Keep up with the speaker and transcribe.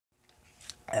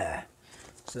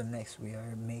So next we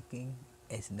are making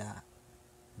is the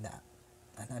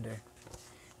another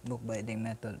book binding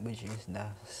method, which is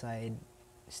the side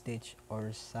stitch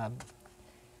or stab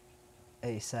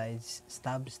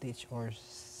stitch or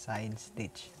side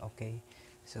stitch. Okay,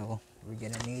 so we're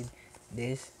gonna need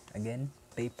this again,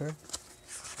 paper,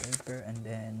 and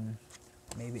then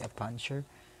maybe a puncher.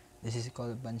 This is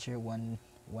called a puncher, one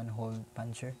hole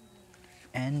puncher,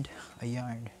 and a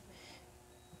yarn.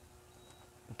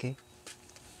 Okay,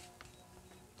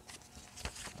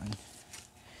 and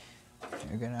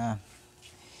you're gonna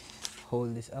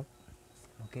hold this up.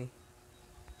 Okay,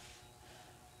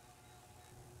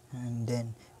 and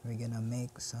then we're gonna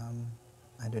make some,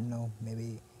 I don't know,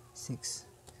 maybe six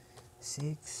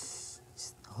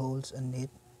holes on it,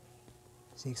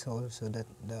 6 holes, so that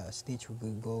the stitch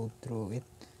will go through it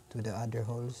to the other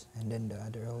holes, and then the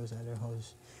other holes.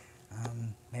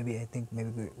 Maybe I think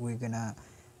maybe we're gonna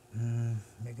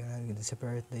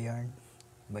separate the yarn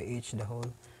by each the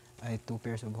hole. I 3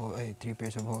 pairs of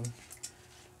hole.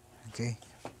 Okay,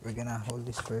 we're gonna hold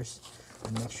this first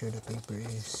and make sure the paper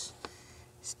is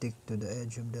stick to the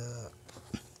edge of the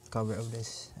cover of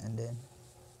this, and then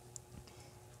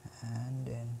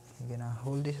we're gonna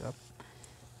hold this up.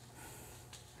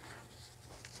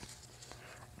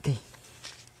 Okay,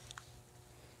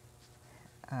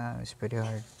 it's pretty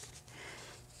hard.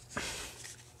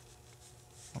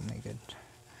 Oh my god,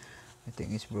 I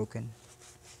think it's broken.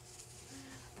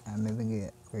 Maybe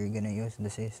we're gonna use the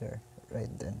scissor right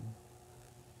then.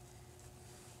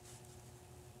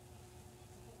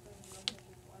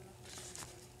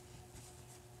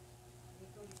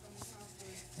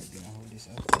 I'm gonna hold this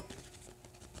up.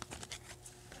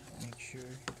 Make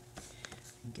sure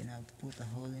I'm gonna put a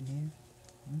hole in here,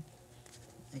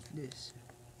 like this.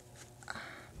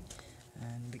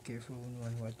 And be careful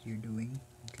on what you're doing.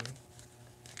 Okay,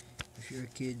 if you're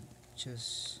a kid,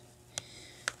 just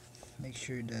make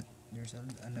sure that there's an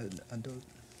adult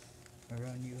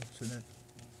around you, so that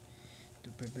to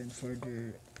prevent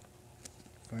further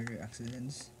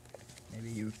accidents. Maybe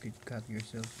you could cut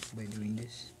yourself by doing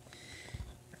this.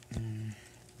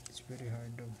 It's pretty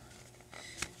hard though.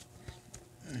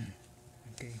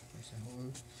 Okay, there's a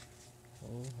hole.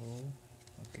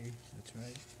 Okay, that's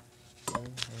right.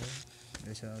 Hole.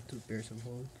 There's 2 pairs of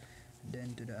hole.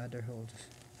 Then to the other holes.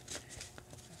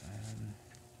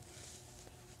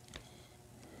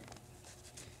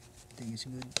 I think it's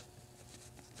good.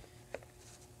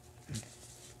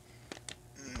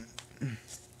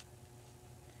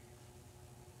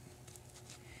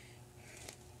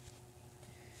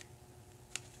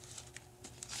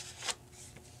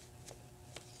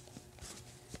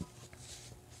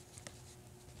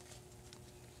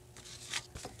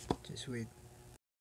 Just wait.